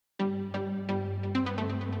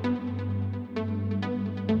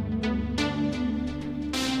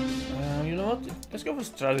let's go for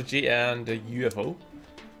strategy and UFO.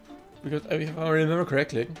 Because if I remember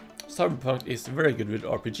correctly, Cyberpunk is very good with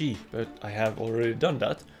RPG, but I have already done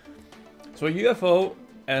that. So UFO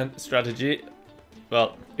and strategy,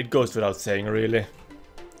 well, it goes without saying really.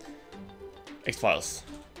 X-Files.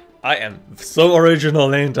 I am so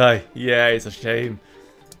original, ain't I? Yeah, it's a shame.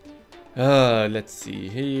 Let's see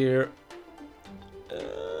here.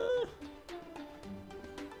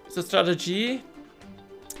 It's a strategy.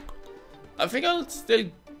 I think I'll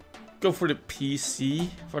still go for the PC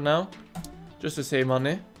for now, just to save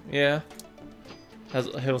money. Yeah.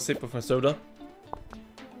 Have a sip of my soda.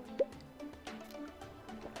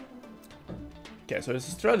 Okay, so it's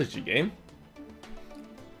a strategy game.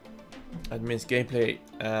 That means gameplay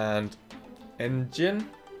and engine.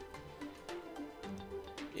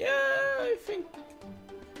 Yeah, I think.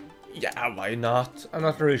 Yeah, why not? I'm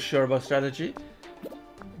not really sure about strategy.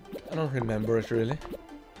 I don't remember it really.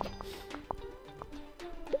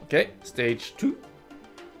 Okay, stage 2.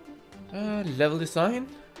 Level design.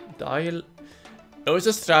 Dial. No, it's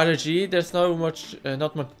a strategy. There's not much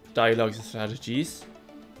dialogues and strategies.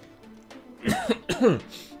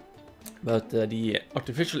 But the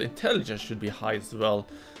artificial intelligence should be high as well.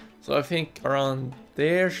 So I think around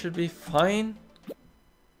there should be fine.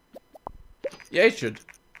 Yeah, it should.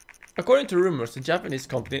 According to rumors, the Japanese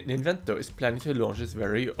company Nintendo is planning to launch its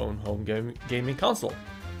very own home gaming console.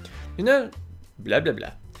 You know, blah blah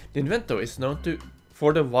blah. Nintendo is known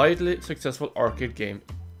for the widely successful arcade game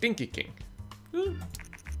Donkey King.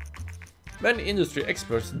 Many industry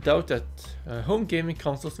experts doubt that home gaming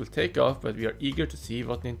consoles will take off, but we are eager to see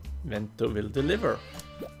what Nintendo will deliver.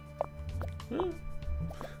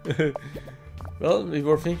 Well, we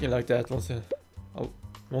were thinking like that once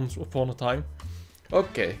upon a time.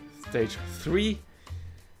 Okay, stage 3.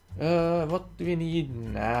 What do we need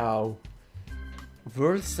now?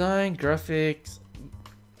 World design, graphics.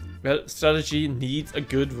 Well, strategy needs a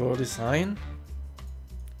good world design.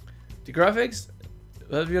 The graphics,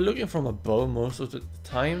 well, we are looking from above most of the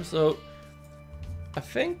time, so I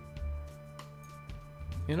think,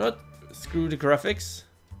 you know what, screw the graphics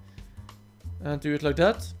and do it like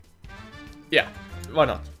that. Yeah, why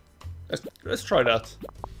not? Let's try that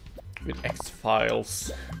with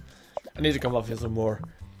X-Files. I need to come up with some more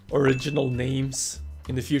original names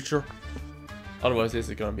in the future, otherwise this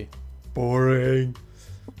is gonna be boring.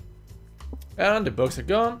 And the bugs are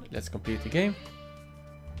gone. Let's complete the game.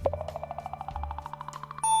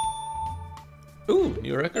 Ooh,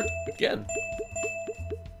 new record again.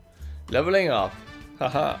 Leveling up.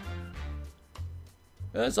 Haha.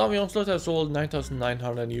 Zombie Onslaught has sold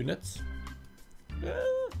 9,900 units.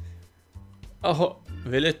 Oh,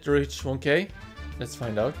 will it reach 1k? Let's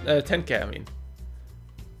find out. 10k, I mean.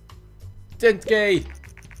 10k!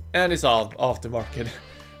 And it's off the market.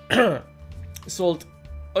 Sold.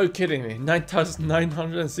 Are you kidding me?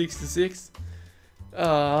 9,966?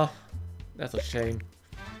 That's a shame.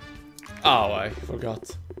 Oh, I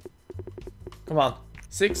forgot. Come on.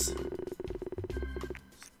 6?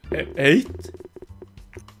 8?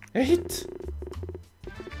 8?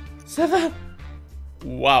 7?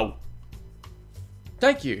 Wow.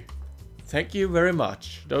 Thank you. Thank you very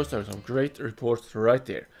much. Those are some great reports right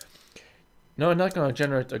there. No, I'm not gonna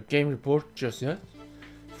generate a game report just yet.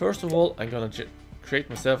 First of all, I'm gonna create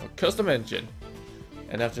myself a custom engine.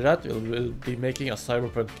 And after that, we'll be making a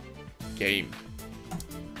Cyberpunk game.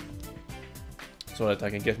 So that I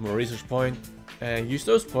can get more research points and use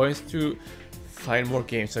those points to find more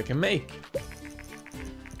games I can make.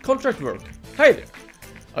 Contract work. Hi there.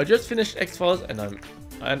 I just finished X-Files and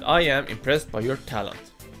I am impressed by your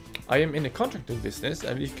talent. I am in the contracting business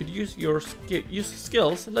and we could use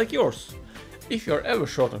skills like yours. If you are ever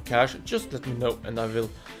short on cash, just let me know and I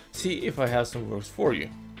will see if I have some works for you.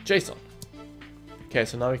 Jason. Okay,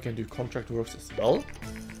 so now we can do contract works as well.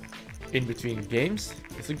 In between games.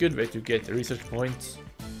 It's a good way to get research points.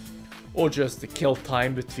 Or just to kill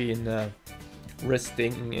time between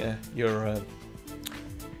resting your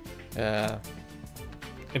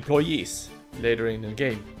employees later in the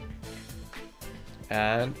game.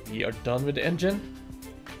 And we are done with the engine.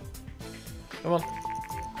 Come on.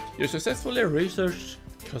 You successfully researched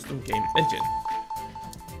custom game engine.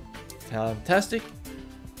 Fantastic.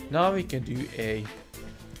 Now we can do a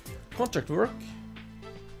contract work.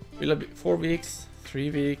 Will be 4 weeks,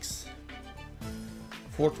 3 weeks,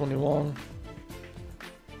 421.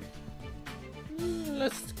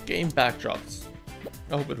 Let's game backdrops.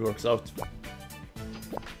 I hope it works out.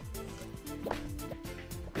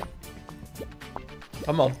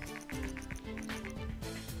 Come on.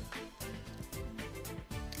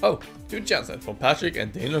 Oh, 2 Jansen from Patrick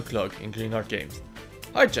and Daniel Klug in Greenheart Games.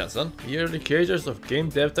 Hi Jensen, we are the creators of Game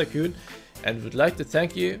Dev Tycoon and would like to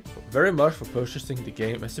thank you very much for purchasing the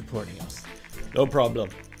game and supporting us. No problem.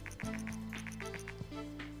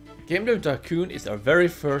 Game Dev Tycoon is our very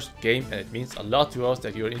first game and it means a lot to us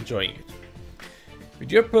that you're enjoying it.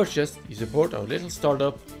 With your purchase, you support our little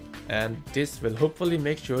startup and this will hopefully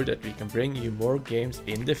make sure that we can bring you more games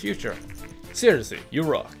in the future. Seriously, you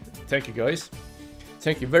rock. Thank you guys.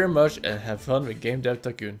 Thank you very much and have fun with Game Dev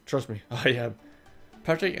Tycoon. Trust me, I am.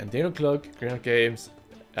 Patrick and Daniel Klug, Greenlight Games,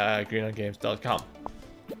 greenlightgames.com.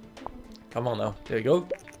 Come on now, there you go.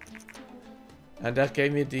 And that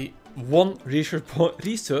gave me the one research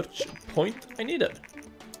point I needed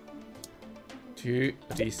to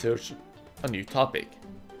research a new topic.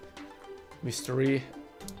 Mystery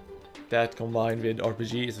that combined with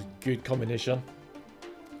RPG is a good combination.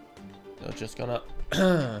 So just gonna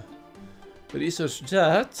research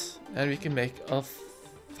that and we can make a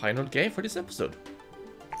final game for this episode.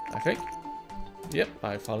 I think. Yep,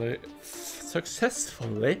 I finally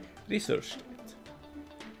successfully researched it.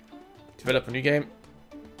 Develop a new game.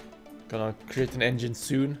 Gonna create an engine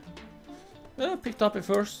soon. Pick topic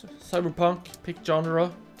first. Cyberpunk. Pick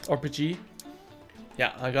genre. RPG.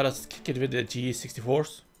 Yeah, I gotta kick it with the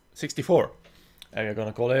G64. And we're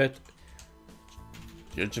gonna call it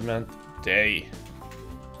Judgment Day.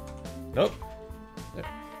 Nope.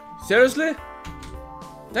 Seriously?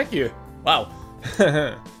 Thank you. Wow.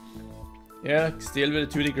 Yeah, still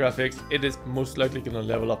with the 2D graphics. It is most likely gonna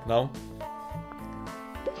level up now.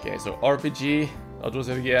 Okay, so RPG. That was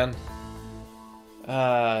it again.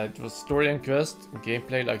 It was story and quest.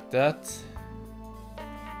 Gameplay like that.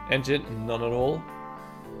 Engine, none at all.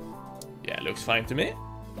 Yeah, looks fine to me.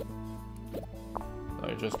 Now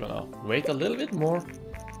you're just gonna wait a little bit more.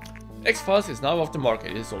 X-Files is now off the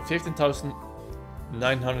market. It sold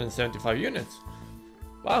 15,975 units.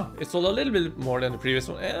 Wow, it sold a little bit more than the previous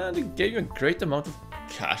one and it gave you a great amount of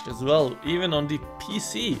cash as well, even on the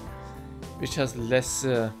PC, which has less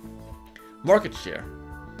market share.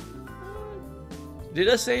 Did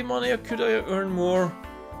I save money or could I earn more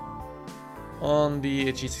on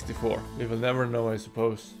the G64? We will never know, I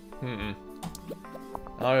suppose.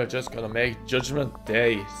 Now you're just gonna make Judgment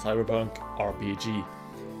Day Cyberpunk RPG.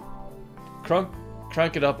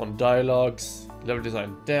 Crank it up on dialogues, level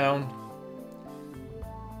design down.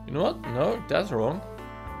 You know what? No, that's wrong.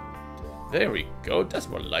 There we go, that's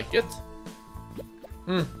more like it.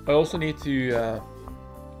 I also need to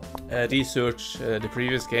research the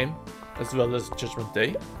previous game as well as Judgment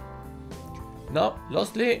Day. Now,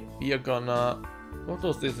 lastly, we are gonna... What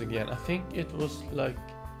was this again? I think it was like...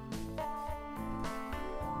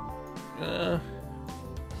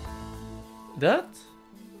 that?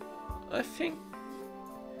 I think...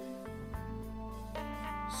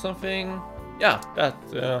 something... Yeah, that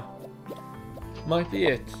might be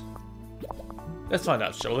it. Let's find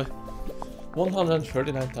out, shall we?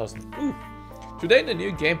 139,000. Ooh! Today the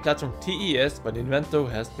new game platform TES by Nintendo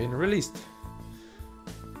has been released.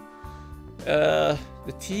 The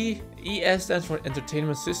TES stands for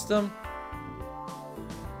Entertainment System.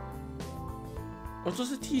 What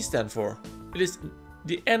does the T stand for? It is...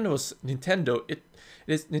 The N was Nintendo. It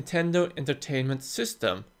is Nintendo Entertainment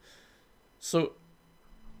System. So...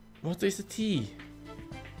 what is the T?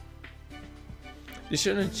 They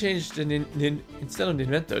shouldn't have changed the instead of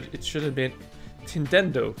Nintendo, it should have been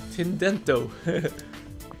Tindendo.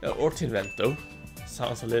 Or Tinvento.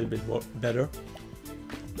 Sounds a little bit more better.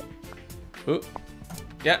 Oh,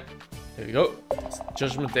 yeah, there we go.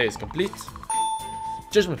 Judgment Day is complete.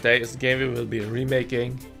 Judgment Day is a game we will be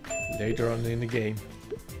remaking later on in the game.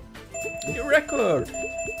 New record!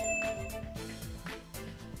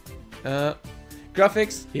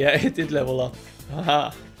 Graphics, yeah, it did level up.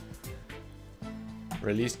 Haha.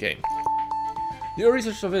 Release game. New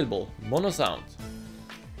research available. Mono sound.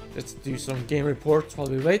 Let's do some game reports while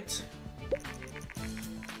we wait.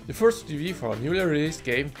 The first review for our newly released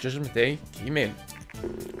game, Judgment Day, came in.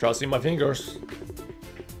 Crossing my fingers.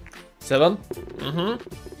 7.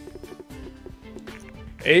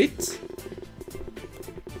 8.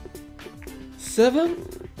 7.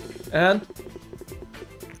 And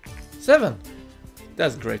 7.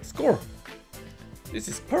 That's a great score. This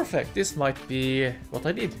is perfect. This might be what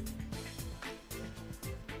I need.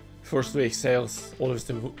 First week sales, always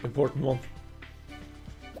the important one.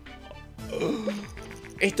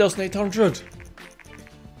 8,800.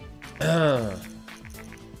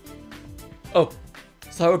 Oh,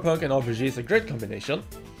 Cyberpunk and RPG is a great combination.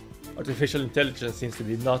 Artificial intelligence seems to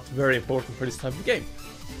be not very important for this type of game.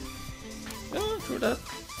 True that.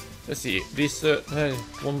 Let's see, this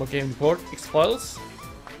one more game report, X-Files.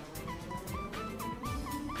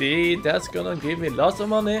 indeed. That's gonna give me lots of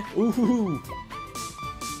money. Ooh.